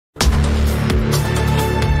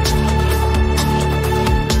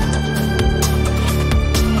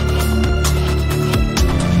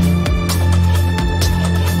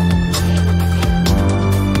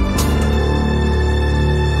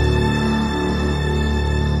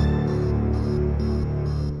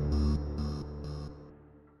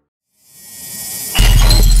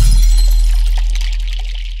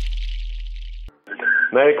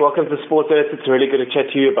Meyrick, welcome to Sports Minutes. It's really good to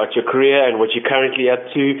chat to you about your career and what you're currently up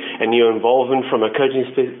to and your involvement from a coaching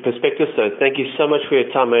perspective. So thank you so much for your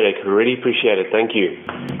time, Meyrick. Really appreciate it. Thank you.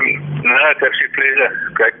 No, it's actually a pleasure.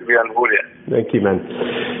 Great to be on board here. Thank you, man.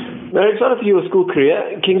 Meyrick, starting with your school career,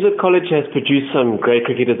 Kingswood College has produced some great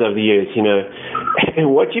cricketers over the years,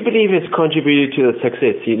 And what do you believe has contributed to the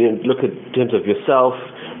success? Look at in terms of yourself,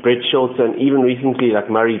 Brett Xhosa, and even recently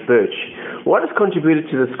like Murray Birch. What has contributed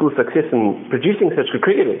to the school's success in producing such good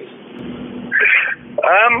cricketers?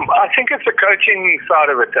 I think it's the coaching side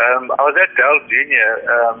of it. I was at Dell Junior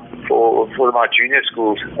for my junior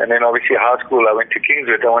schools, and then obviously high school I went to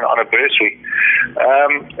Kingswood. I went on a bursary.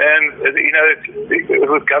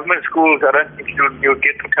 With government schools, I don't think you'll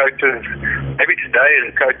get the coaches. Maybe today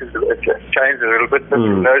the coaches have changed a little bit, but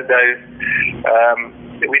in those days,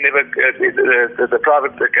 we never, the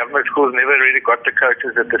government schools never really got the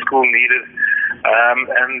coaches that the school needed.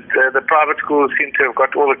 And the private schools seem to have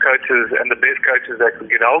got all the coaches and the best coaches they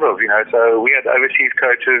could get hold of, So we had overseas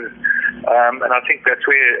coaches, and I think that's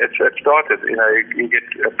where it started. You get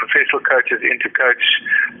professional coaches in to coach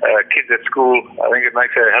kids at school. I think it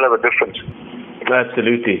makes a hell of a difference.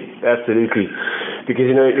 Absolutely. Because,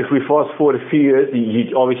 if we fast forward a few years,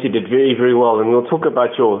 you obviously did very, very well, and we'll talk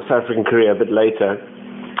about your South African career a bit later.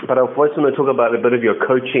 But I first want to talk about a bit of your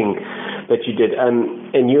coaching that you did.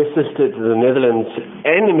 And you assisted the Netherlands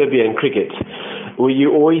and Namibia in cricket. Were you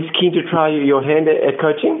always keen to try your hand at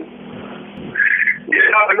coaching?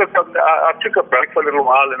 Yeah, look, I took a break for a little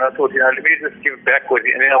while, and I thought, let me just give back what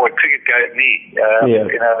cricket gave me.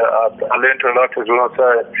 I learned a lot as well. So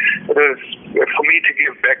it was for me to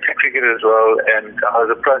give back to cricket as well. And I was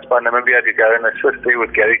approached by Namibia to go and assist there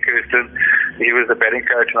with Gary Kirsten. He was the batting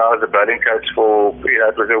coach, and I was the batting coach for,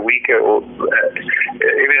 it was a week. Or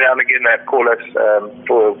every now and again they'd call us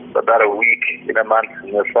for about a week in a month,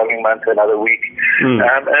 in the following month another week.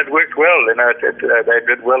 And it worked well. They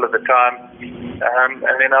did well at the time.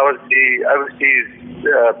 And then I was the overseas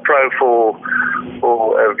pro for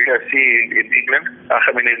VOC in England,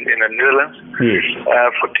 in the Netherlands,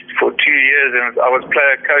 for 2 years, and I was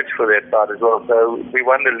player coach for that side as well. So we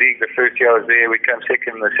won the league the first year I was there. We came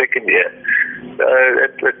second in the second year. So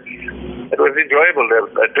it was enjoyable.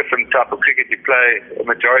 A different type of cricket. You play a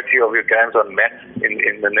majority of your games on mats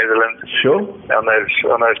in the Netherlands. Sure. On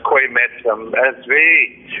those koi mats. It's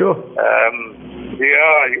very sure.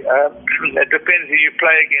 It depends who you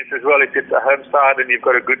play against as well. If it's a home side and you've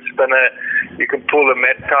got a good spinner, you can pull the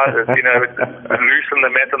mat tight, loosen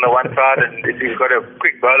the mat on the one side, and if you've got a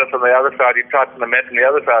quick bowler from the other side, you tighten the mat on the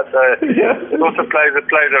other side. So it also plays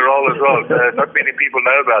a role as well. So not many people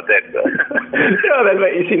know about that. So. That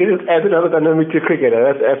makes you just add another dynamic to cricket.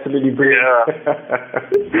 That's absolutely brilliant.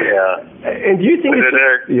 Yeah. And do you think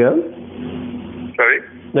Sorry?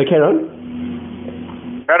 No, carry on.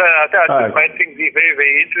 No, I just made things very,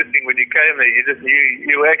 very interesting when you came there.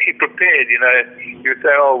 You were actually prepared, You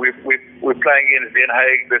say, we're playing against Den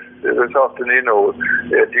Haag this afternoon or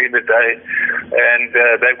during the day, and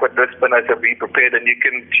they've got this spinner, so be prepared, and you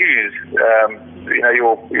can choose,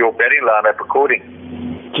 your batting lineup according.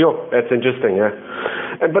 Sure, that's interesting, yeah.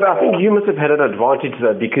 But I think you must have had an advantage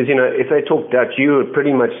though, because, if they talk Dutch, you would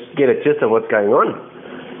pretty much get a gist of what's going on.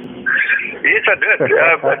 Yes, I did. 80%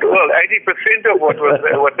 of what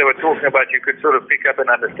they were talking about, you could sort of pick up and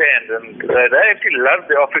understand, and they actually loved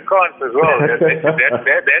the Afrikaans as well. That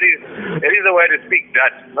is the way to speak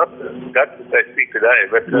Dutch, not Dutch that they speak today.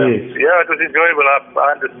 But it was enjoyable.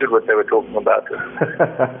 I understood what they were talking about.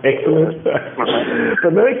 Excellent.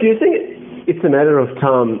 But Meyrick, do you think it's a matter of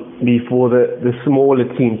time before the smaller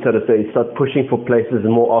teams, so to say, start pushing for places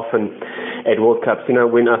more often at World Cups?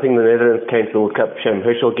 When I think the Netherlands came to the World Cup,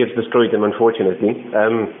 Herschel Gibbs destroyed them, unfortunately.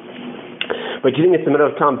 But do you think it's a matter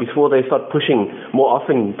of time before they start pushing more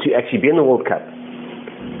often to actually be in the World Cup?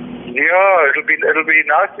 Yeah, it'll be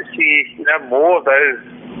nice to see more of those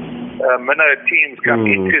minnow teams come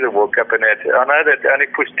into the World Cup and that. I know that they only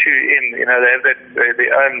push 2 in. They have their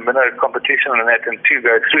own minnow competition and that, and 2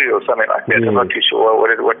 go through or something like that. I'm not too sure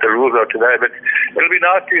what the rules are today, but it'll be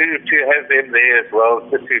nice to have them there as well,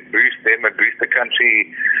 just to boost them and boost the country.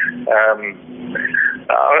 I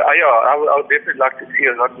would definitely like to see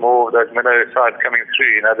a lot more of those minnow sides coming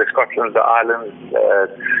through. The Scotland, the Islands,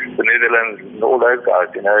 the Netherlands, and all those guys.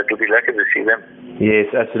 It'll be lucky to see them.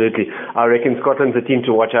 Yes, absolutely. I reckon Scotland's a team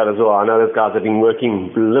to watch out as well. I know those guys have been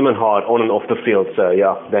working blimmin' hard on and off the field, so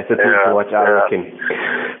that's a team to watch out, I reckon.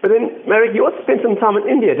 But then, Meyrick, you also spent some time in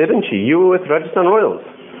India, didn't you? You were with Rajasthan Royals.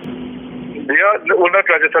 Yeah, well, not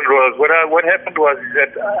Rajasthan Royals. What happened was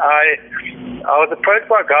that I was approached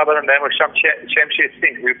by a guy by the name of Shamsher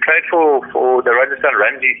Singh, who played for the Rajasthan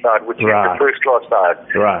Ranji side, which is the first class side,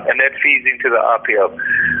 and that feeds into the RPL.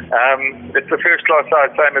 It's the first class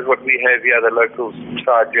side, same as what we have here, the local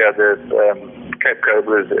side here, the Cape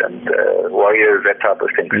Cobras and Warriors, that type of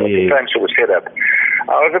thing. So the same sort of setup.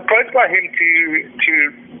 I was approached by him to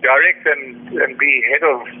direct and be head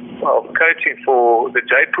of coaching for the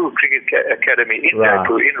Jaipur Cricket Academy in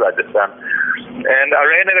Jaipur in Rajasthan. And I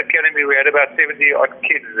ran an academy. We had about 70 odd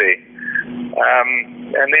kids there.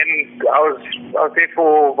 And then I was there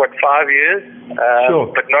for 5 years,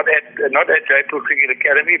 but not at Jaipur Cricket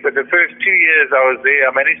Academy. But the first 2 years I was there,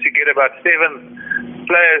 I managed to get about 7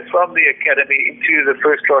 players from the academy into the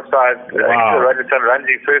first class side, into the Rajasthan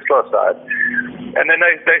Ranji first class side. And then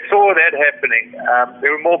they saw that happening.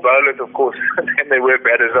 There were more bowlers, of course, than there were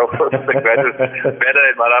batters. I was the batters better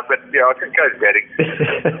in my life, but I think coach batting.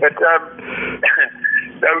 But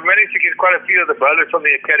we managed to get quite a few of the bowlers from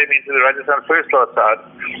the academy into the Rajasthan first class side.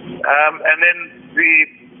 And then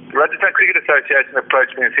the Rajasthan Cricket Association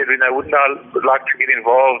approached me and said, wouldn't I like to get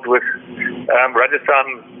involved with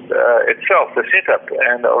Rajasthan itself, the setup?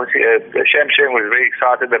 And obviously Shamsher was very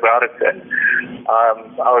excited about it, and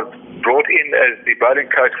I was brought in as the bowling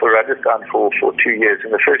coach for Rajasthan for 2 years. In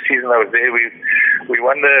the first season I was there, we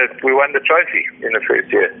won the trophy in the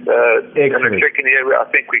first year. In the second year, I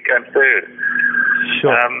think we came third.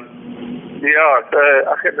 Sure. So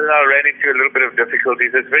I ran into a little bit of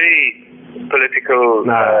difficulties. It's very political.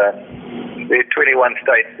 There are 21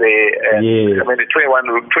 states there, and I mean the 21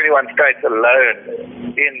 states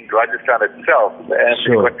alone in Rajasthan itself, and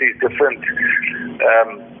we've got these different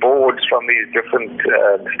boards from these different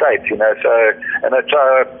states, so, and they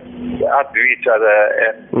try to outdo each other,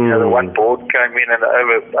 and the one board came in and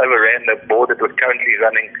overran the board that was currently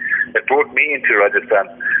running, that brought me into Rajasthan.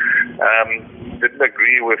 Didn't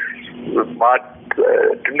agree with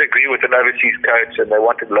an overseas coach, and they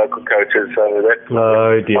wanted local coaches, so that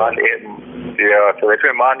so that's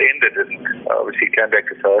where mine ended, and obviously came back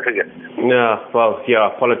to South Africa.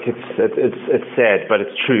 Politics, it's sad, but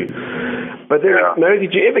it's true. But then, Meyrick,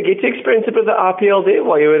 did you ever get to experience a bit of the RPL there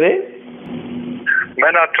while you were there?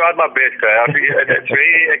 Man, I tried my best. It's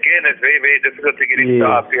very, very difficult to get into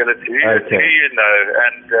RPL. It's who you know,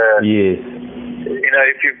 and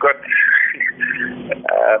if you've got,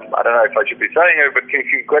 I don't know if I should be saying it, but if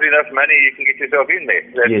you've got enough money, you can get yourself in there.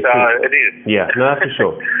 That's how it is. Yeah, no, for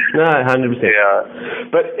sure. No, 100%. Yeah.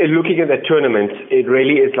 But looking at that tournament, it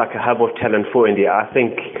really is like a hub of talent for India. I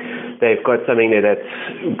think they've got something there that's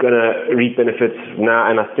going to reap benefits now,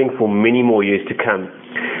 and I think for many more years to come.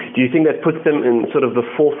 Do you think that puts them in sort of the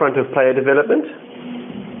forefront of player development?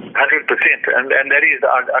 100%, and that is,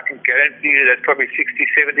 I can guarantee you that's probably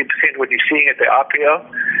 60-70% what you're seeing at the RPL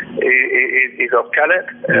is of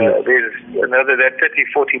talent. There's another, that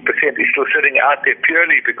 30-40% is still sitting out there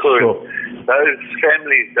purely because those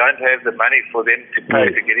families don't have the money for them to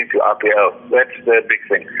pay to get into RPL. That's the big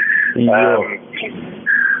thing.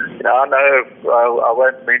 I know, I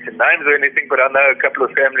won't mention names or anything, but I know a couple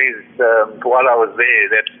of families while I was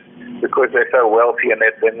there that because they're so wealthy and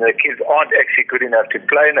the kids aren't actually good enough to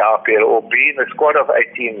play in the RPL or be in the squad of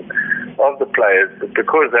 18 of the players, but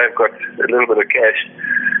because they've got a little bit of cash,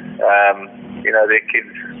 their kids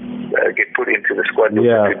get put into the squad to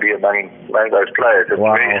be among those players. It's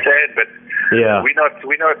very sad, but we're not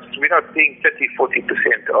seeing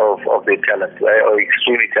 30-40% of their talent. They are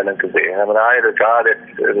extremely talented there. I mean, I had a guy that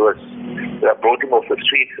brought him off the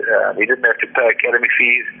street. He didn't have to pay academy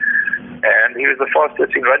fees, and he was the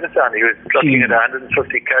fastest in Rajasthan. He was clocking at 150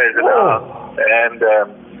 k's an hour, and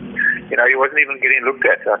he wasn't even getting looked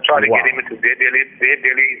at. I tried to get him into their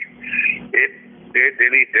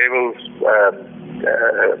Delhi Devils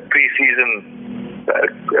pre-season.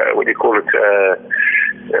 What do you call it?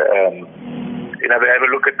 They have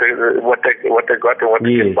a look at what they got and what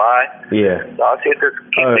they can buy. So I said this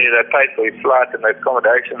kid there, they paid for his flight and the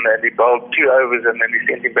accommodation, and he bowled 2 overs and then he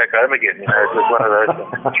sent him back home again. It was one of those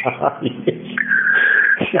things.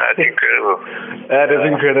 That's incredible. That is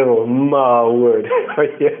incredible. My word.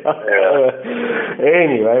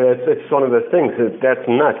 Anyway, it's one of those things. That's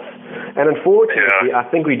nuts. And unfortunately, I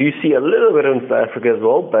think we do see a little bit in South Africa as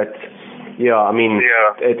well, but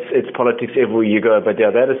it's politics everywhere you go, but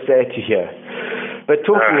that is sad to hear. But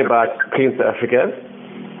talking about Clean South Africa,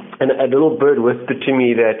 and a little bird whispered to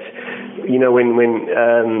me that, when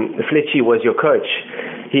Fletcher was your coach,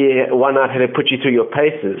 he one night had to put you through your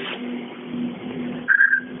paces.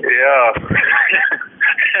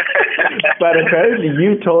 But apparently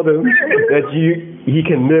you told him that he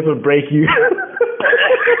can never break you.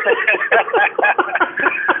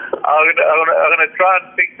 I'm gonna try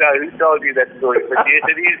and think now who told you that story. But yes,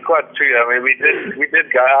 it is quite true. I mean, we did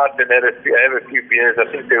go out and have a few beers. I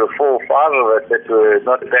think there were 4 or 5 of us that were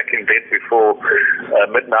not back in bed before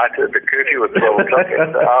midnight. The curfew was 12 o'clock.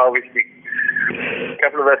 And obviously, a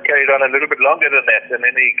couple of us carried on a little bit longer than that, and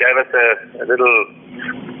then he gave us a little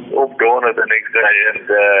off-dawner the next day, and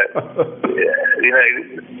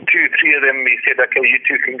 2-3 of them, he said, okay, you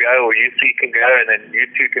 2 can go, or you 3 can go, and then you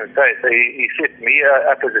 2 can stay. So he set me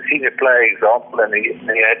up as a senior player example, and he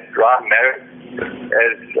had Ryan Meyrick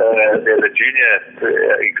as the junior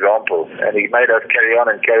example, and he made us carry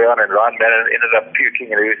on, and Ryan Meyrick ended up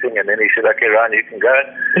puking and everything, and then he said, okay, Ryan, you can go,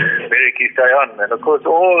 Meyrick, you stay on. And of course,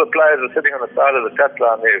 all the players were sitting on the side of the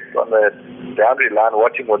touchline there, on the boundary line,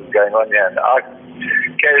 watching what was going on here, and I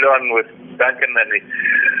carried on with Duncan, and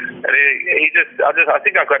he just, I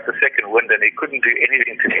think I got the second wind, and he couldn't do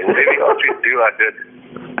anything to me. Whatever he asked me to do, I did.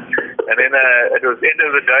 And then it was the end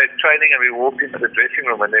of the day's training, and we walked into the dressing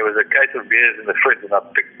room, and there was a case of beers in the fridge, and I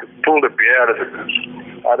pulled a beer out of the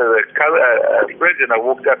fridge, and I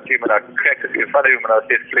walked up to him, and I cracked it in front of him, and I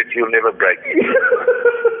said, Fletch, you'll never break.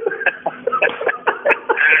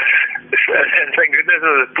 And thank goodness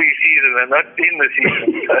it was pre-season and not in the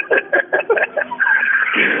season.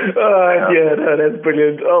 Yeah, no, that's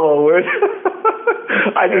brilliant. Oh, my word.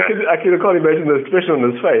 I can't imagine the expression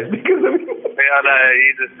on his face, because I mean... Yeah, no,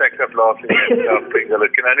 he just backed up laughing at Pringle.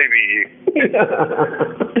 It can only be you.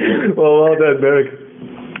 Well done, Meyrick.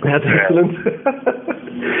 That's excellent.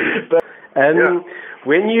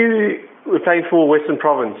 When you were playing for Western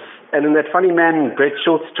Province, and then that funny man, Brett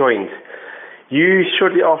Schultz, joined, you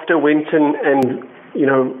shortly after went and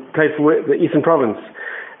played for the Eastern Province.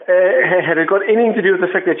 Had it got anything to do with the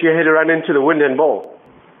fact that you had to run into the wind and ball?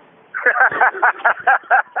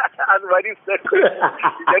 I'm writing that.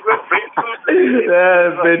 That was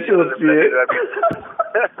Brett Schultz, yeah.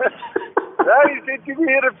 No, he said to me,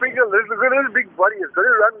 here at Pringle, look at his big body, he's going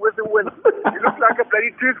to run with the wind. You look like a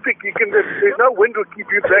bloody toothpick. There's no wind will keep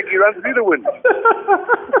you back, you run through the wind.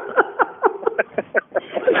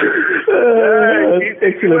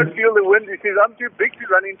 He won't feel the wind. He says, I'm too big to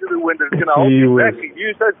run into the wind. It's going to hold you back.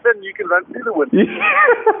 You're so thin, you can run through the wind.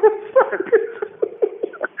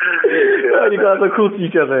 You guys are cool to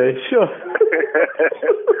each other, sure.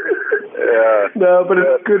 No, but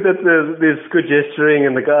it's good that there's good gesturing,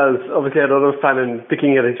 and the guys obviously had a lot of fun and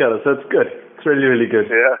picking at each other, so it's good. It's really, really good.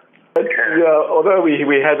 Yeah. Although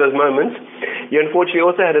we had those moments, you unfortunately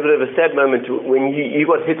also had a bit of a sad moment when you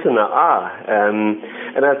got hit in the eye.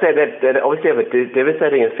 And I'd say that obviously have a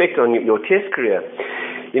devastating effect on your Test career.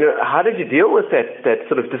 How did you deal with that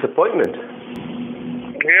sort of disappointment?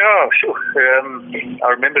 Yeah, sure.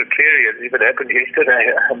 I remember it clearly as if it happened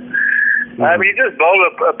yesterday. He just bowled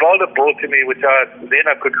a ball to me, which I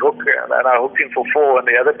could hook, and I hooked him for 4, and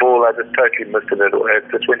the other ball I just totally missed it. It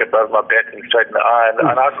just went above my bat and straight in the eye,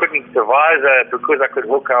 and I couldn't, the visor, because I could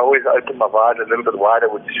hook, I always opened my visor a little bit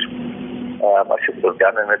wider, which I shouldn't have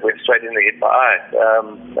done, and it went straight in the hit my eye.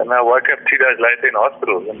 And I woke up 2 days later in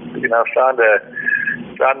hospital, and I found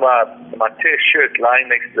my Test shirt lying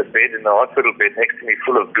next to the bed in the hospital bed next to me,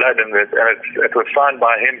 full of blood, and it was found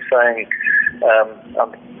by him saying,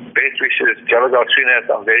 best wishes, Javagal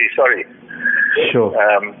Srinath, I'm very sorry. Sure.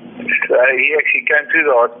 So he actually came to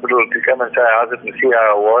the hospital to come and say how's it and see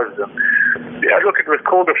how I was. And look, it was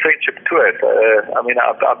called a friendship tour. So, I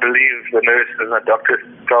believe the nurses and the doctors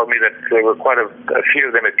told me that there were quite a few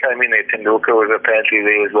of them that came in there. Tendulkar was apparently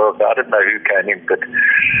there as well. So I don't know who came in, but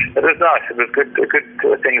it was nice. It was good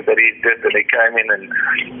things that he did, and he came in and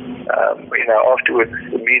afterwards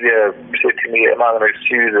the media said to me, am I going to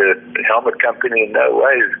sue the helmet company? No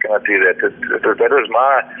way is going to do that. That was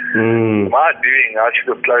my doing. I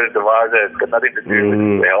should have closed the visor. It's got nothing to do with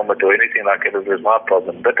the helmet or anything like it. It was my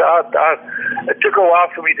problem. But it took a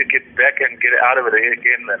while for me to get back and get out of it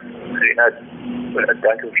again. And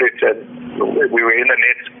Duncan Fletcher, we were in the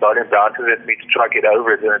nets, bowling bounces at me to try to get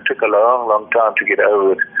over it, and it took a long, long time to get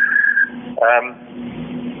over it. And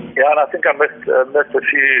I think I missed a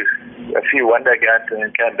few one-day games and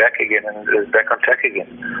then came back again and was back on track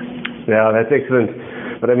again. Yeah, that's excellent.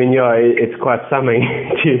 But it's quite something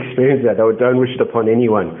to experience that. I don't wish it upon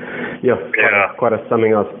anyone. Quite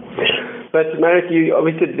something else. But Meyrick, you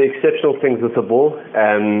obviously did exceptional things with the ball.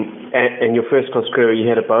 And your first class career, you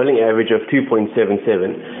had a bowling average of 2.77.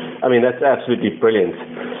 That's absolutely brilliant.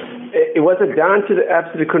 Was it down to the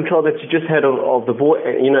absolute control that you just had of the ball,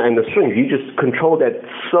 and the swing? You just controlled that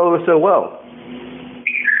so well.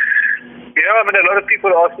 Yeah, Yeah, I mean, a lot of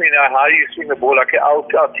people ask me now, how do you swing the ball? Like, I'll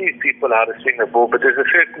teach people how to swing the ball, but there's a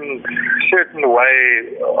certain way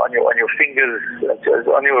on your fingers,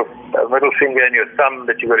 on your middle finger and your thumb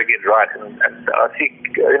that you've got to get right. And I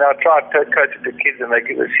think, I try to coach the kids, and they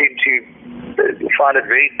seem to find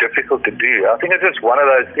it very difficult to do. I think it's just one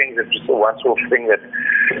of those things. It's just a once-off thing that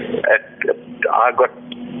I got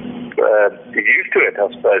used to it,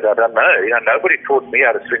 I suppose. I don't know. Nobody taught me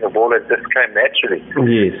how to swing a ball. It just came naturally.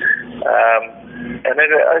 Yes. And then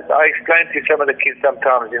I explain to some of the kids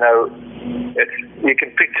sometimes, you can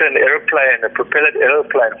picture an aeroplane, a propellant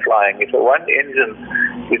aeroplane flying. If the one engine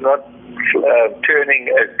is not turning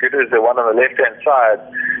as good as the one on the left-hand side,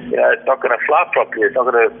 it's not going to fly properly. It's not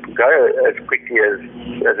going to go as quickly as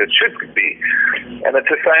it should be. And it's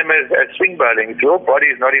the same as swing bowling. If your body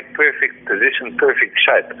is not in perfect position, perfect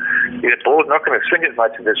shape, your ball's not going to swing as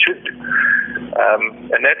much as it should.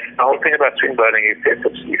 And that's the whole thing about swing bowling. If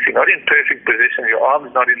you're not in perfect position, your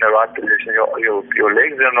arm's not in the right position, your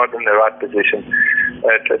legs are not in the right position,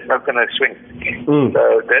 it's not going to swing.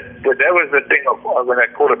 So that was the thing of when I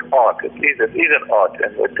call it art. It is an art,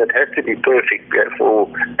 and it has to be perfect for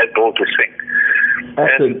that ball to swing.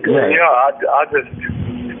 Absolutely. And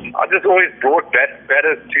I just always brought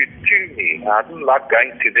batters to me. I didn't like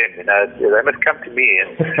going to them. They must come to me,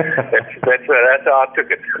 and that's how I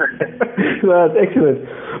took it. That's excellent.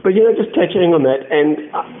 But just touching on that, and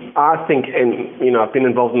I think, and I've been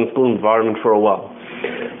involved in the school environment for a while.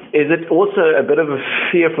 Is it also a bit of a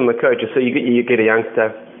fear from the coaches? So you get a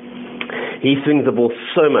youngster, he swings the ball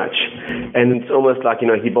so much, and it's almost like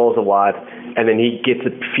he bowls a wide, and then he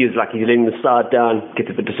feels like he's letting the side down,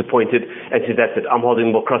 gets a bit disappointed, and says, that's it, I'm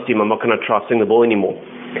holding the ball across to him, I'm not going to try to swing the ball anymore.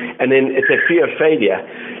 And then it's that fear of failure.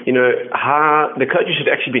 How the coaches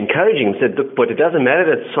should actually be encouraging him, said, look, but it doesn't matter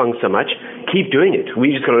that it's swung so much, keep doing it.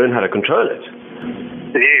 We just got to learn how to control it.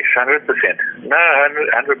 Yes, 100%. No,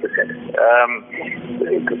 100%.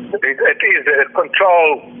 It is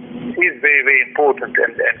control is very, very important,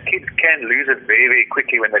 and kids can lose it very, very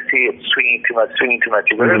quickly when they see it swinging too much.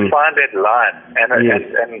 You've got to find that line, and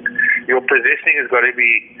your positioning has got to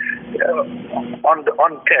be on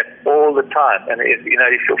tap all the time. And if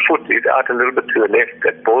your foot is out a little bit to the left,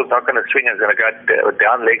 that ball's not going to swing. It's going to go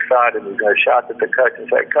down leg side, and he's going to shout at the coach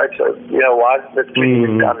and say, "Coach, why is it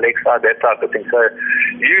swinging down leg side?" That type of thing. So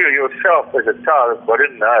you yourself as a child have got to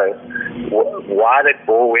know why that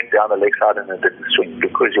ball went down the leg side and it didn't swing,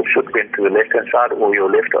 because your foot went to the left-hand side, or your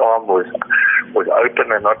left arm was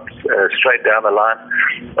open and not straight down the line.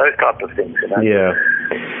 Those type of things,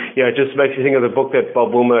 Yeah, it just makes you think of the book that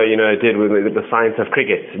Bob Wilmer, did with the science of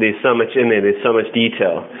cricket. There's so much in there. There's so much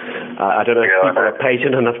detail. I don't know if people are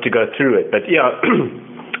patient enough to go through it, but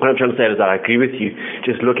what I'm trying to say is that I agree with you.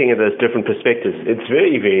 Just looking at those different perspectives, it's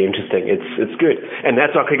very, very interesting. It's good, and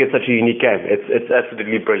that's why cricket's such a unique game. It's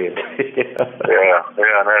absolutely brilliant. No,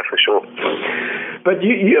 for sure. But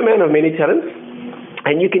you're a man of many talents,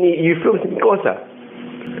 and you fluent in Xhosa.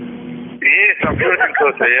 Yes, I'm fluent in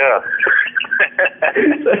Xhosa. Yeah.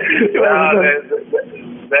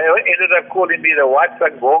 They ended up calling me the White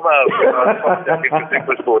Sun Goma when I was from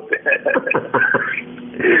SuperSport.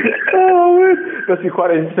 Must be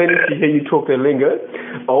quite entertaining to hear you talk the lingo.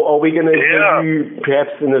 Are we going to have you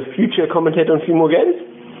perhaps in the future commentate on a few more games?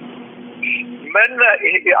 Man,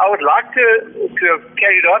 I would like to have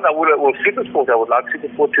carried on. SuperSport. I would like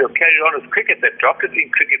SuperSport to have carried on with cricket. They dropped it in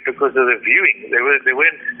cricket because of the viewing.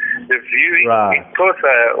 The viewing in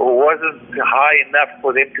Xhosa wasn't high enough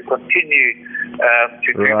for them to continue to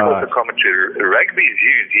do Xhosa commentary. Rugby's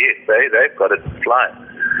used, yes, they've got it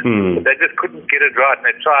flying. But they just couldn't get it right, and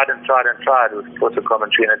they tried with Xhosa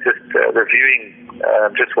commentary, and it just the viewing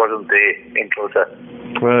just wasn't there in Xhosa.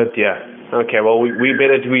 Oh dear. Okay, well, we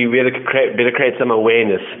better create some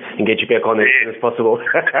awareness and get you back on as soon as possible.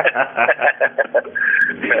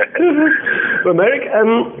 Well, Meyrick,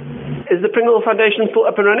 is the Pringle Foundation still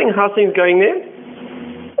up and running? How's things going there?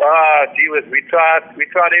 We tried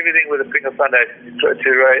everything with the Pringle Foundation to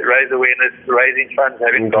raise awareness, raising funds,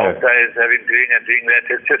 having golf days, doing that.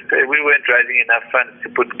 It's just we weren't raising enough funds to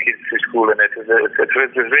put kids through school, and it was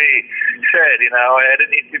very sad. I had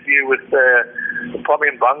an interview with Pommy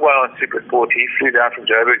Mbangwa on SuperSport. He flew down from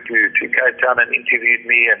Joburg to Cape Town and interviewed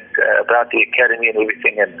me and about the academy and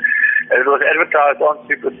everything, and it was advertised on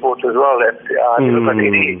SuperSport as well. And I never got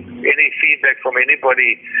any feedback from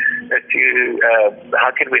anybody as to how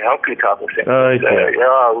can we help you type of thing.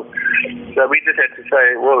 So we just had to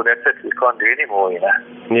say, well, that's it. We can't do anymore,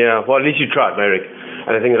 Yeah, well, at least you tried, Meyrick.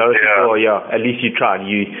 And I think a lot of people, at least you tried.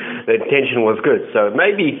 The intention was good. So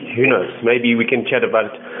maybe, who knows, maybe we can chat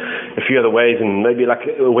about a few other ways, and maybe like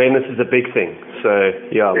awareness is a big thing. So,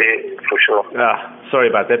 for sure.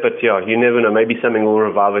 Sorry about that, but yeah, you never know. Maybe something will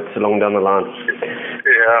revive it along down the line.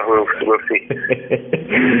 Yeah, we'll see.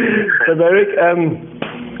 So, Meyrick,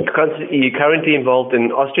 you're currently involved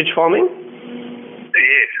in ostrich farming?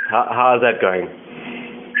 Yes. How is that going?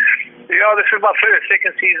 Yeah, this is my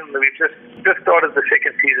second season. We've just started the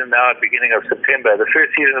second season now at the beginning of September. The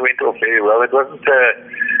first season went off very well. It wasn't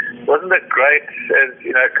that great, as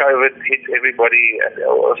you know. COVID hit everybody and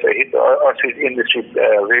also hit the ostrich industry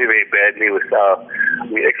very, very badly.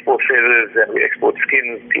 We export feathers and we export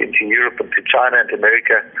skins into Europe and to China and to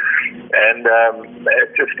America, and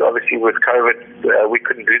just obviously with COVID we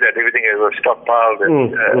couldn't do that. Everything was stockpiled,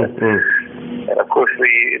 and of course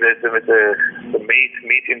the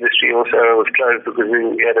meat industry also was closed because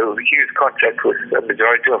we had a huge contract with a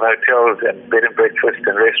majority of hotels and bed and breakfast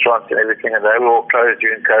and restaurants and everything, and they were all closed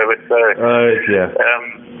during COVID. So,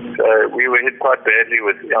 so we were hit quite badly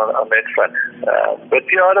on that front. But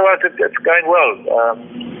otherwise it's going well.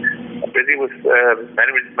 I'm busy with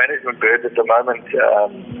management birds at the moment,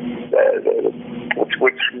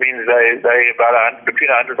 which means they about between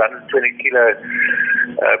 100 and 120 kilo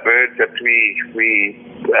birds that we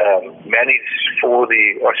manage for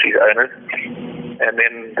the ostrich owners. And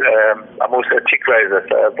then I'm also a chick raiser,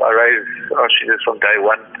 so I raise ostriches from day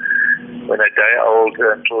one, when they're day old,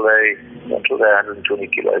 until they're 120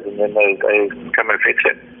 kilos, and then they come and fetch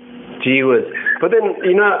them. Gee whiz. But then,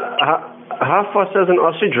 how fast does an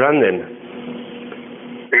ostrich run then?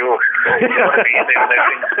 You're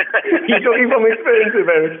talking from experience,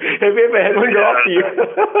 Meyrick. Have you ever had one go after you?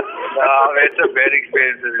 No, I've had some bad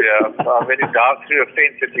experiences, yeah. I've had to dive through a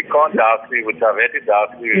fence that you can't dive through, which I've had to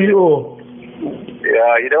dive through.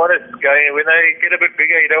 Yeah, you don't want to go in. When they get a bit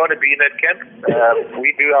bigger, you don't want to be in that camp.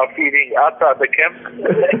 We do our feeding outside the camp.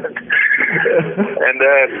 And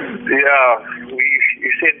you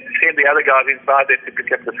send the other guys inside there to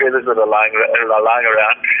pick up the feathers that are lying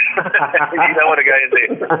around. You don't want to go in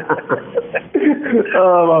there.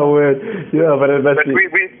 Oh my word! Yeah, but it must be.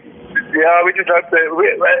 We just hope that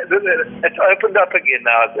it's opened up again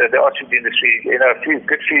now. The ostrich industry, a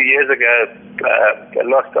good few years ago,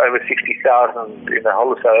 lost over 60,000 in the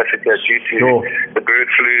whole of South Africa due to the bird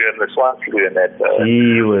flu and the swine flu and that.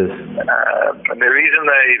 And the reason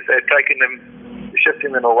they've taken them,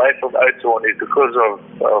 shifting them away from Oudtshoorn is because of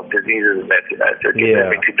diseases and that, so get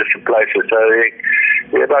them into different places. So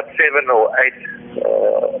there are about 7 or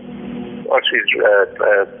 8 ostrich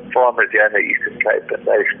farmers here in the Eastern Cape, and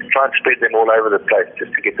they try and spread them all over the place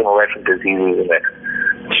just to get them away from diseases and that.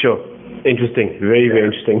 Sure. Interesting. Very, very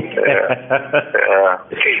interesting.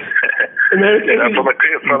 From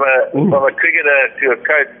a cricketer to a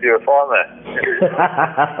coach to a farmer.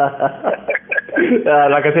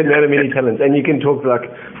 Like I said, man of many talents, and you can talk like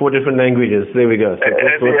 4 different languages. There we go. So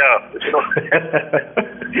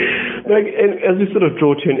and as we sort of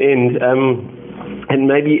draw to an end, and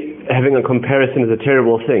maybe having a comparison is a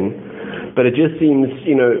terrible thing, but it just seems,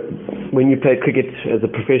 when you played cricket as a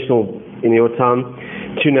professional in your time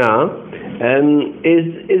to now,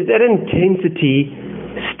 is that intensity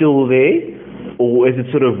still there, or is it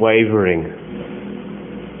sort of wavering?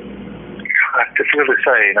 It's difficult to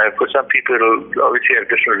say. For some people, it'll obviously have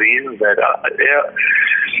different reasons. But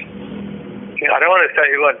I don't want to say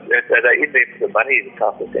they're in there for the money and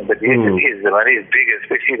stuff, but yes, it is. The money is big,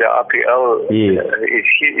 especially the RPL is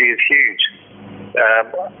huge.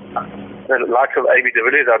 The likes of AB de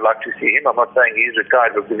Villiers, I'd like to see him. I'm not saying he's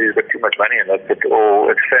retired because he's got too much money and that's it,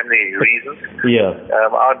 or it's family reasons.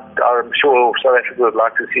 I'm sure South Africa would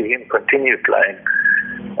like to see him continue playing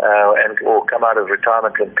or come out of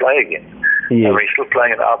retirement and play again. He's still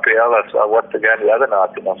playing in RPL. I watched the game the other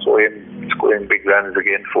night and I saw him scoring big runs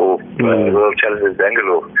again for World Challengers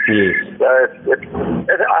Bangalore. So I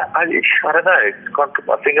don't know. I can't put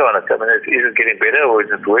my finger on it. I mean, is it getting better or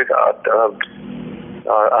is it worse? I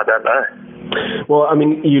don't know. Well, I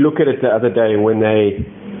mean, you look at it the other day when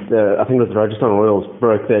I think it was the Rajasthan Royals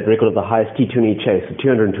broke that record of the highest T20 chase,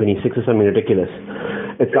 226 or something ridiculous.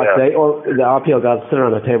 It's like the RPL guys sit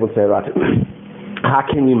around the table and say, right, how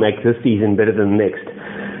can we make this season better than next?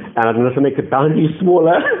 And I don't know if to make the boundaries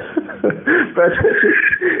smaller, but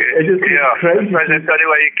it's just crazy. That's the only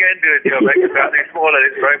way you can do it. Make the boundaries smaller.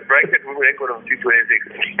 Break the record of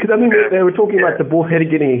 226. Because I mean, they were talking about the ball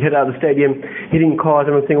getting hit out of the stadium, hitting cars,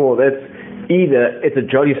 and I'm thinking, well, that's either it's a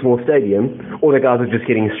jolly small stadium, or the guys are just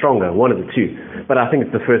getting stronger. One of the two. But I think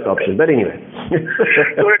it's the first option. But anyway.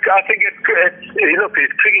 Look, I think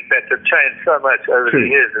these cricket bats have changed so much over the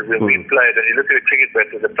years as we played. And you look at the cricket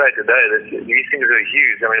bats that they play today, these things are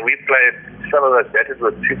huge. I mean, we played, some of us batters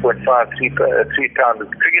with 2.5, 3 times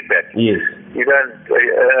cricket bats. Yes. You don't,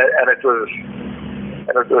 and it was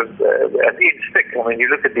and it was an inch thick. I mean,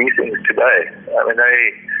 you look at these things today. I mean,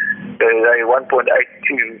 they 1.82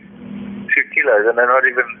 kilos, and they're not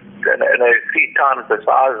even, and they're 3 times the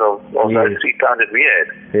size of those 3 times that we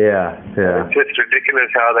had. Yeah. It's just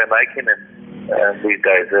ridiculous how they're making them these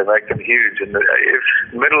days. They make them huge, and if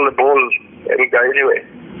middle of the ball, it'll go anywhere.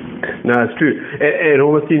 No, it's true. It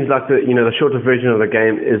almost seems like the shorter version of the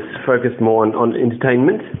game is focused more on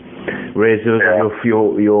entertainment, whereas your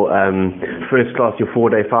first class, your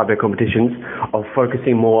 4-day, 5-day competitions are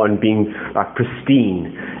focusing more on being like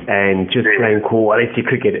pristine and just playing quality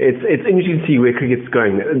cricket. It's interesting to see where cricket's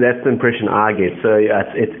going. That's the impression I get. So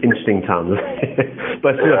it's interesting times,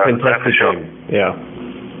 but still a fantastic game. Yeah.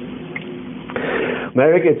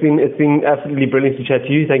 Meyrick, it's been absolutely brilliant to chat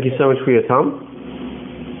to you. Thank you so much for your time.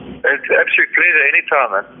 It's an absolute pleasure anytime,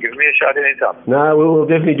 man. Give me a shout anytime. No, we'll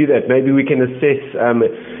definitely do that. Maybe we can assess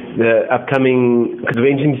the upcoming, because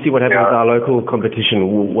we're interested to see what happens with our local competition,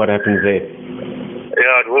 what happens there.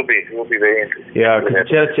 Yeah, it will be. It will be very interesting. Yeah, because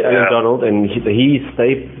chat to Alan Donald, and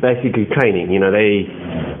they basically training. They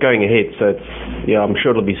going ahead, so I'm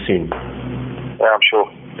sure it'll be soon. Yeah, I'm sure.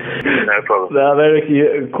 No problem. No, very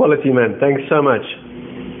quality, man. Thanks so much.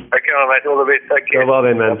 Okay, mate. All the best. Take care. Bye,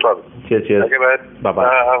 then, man. No problem. Cheers. Okay, mate. Bye-bye.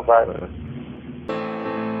 Bye.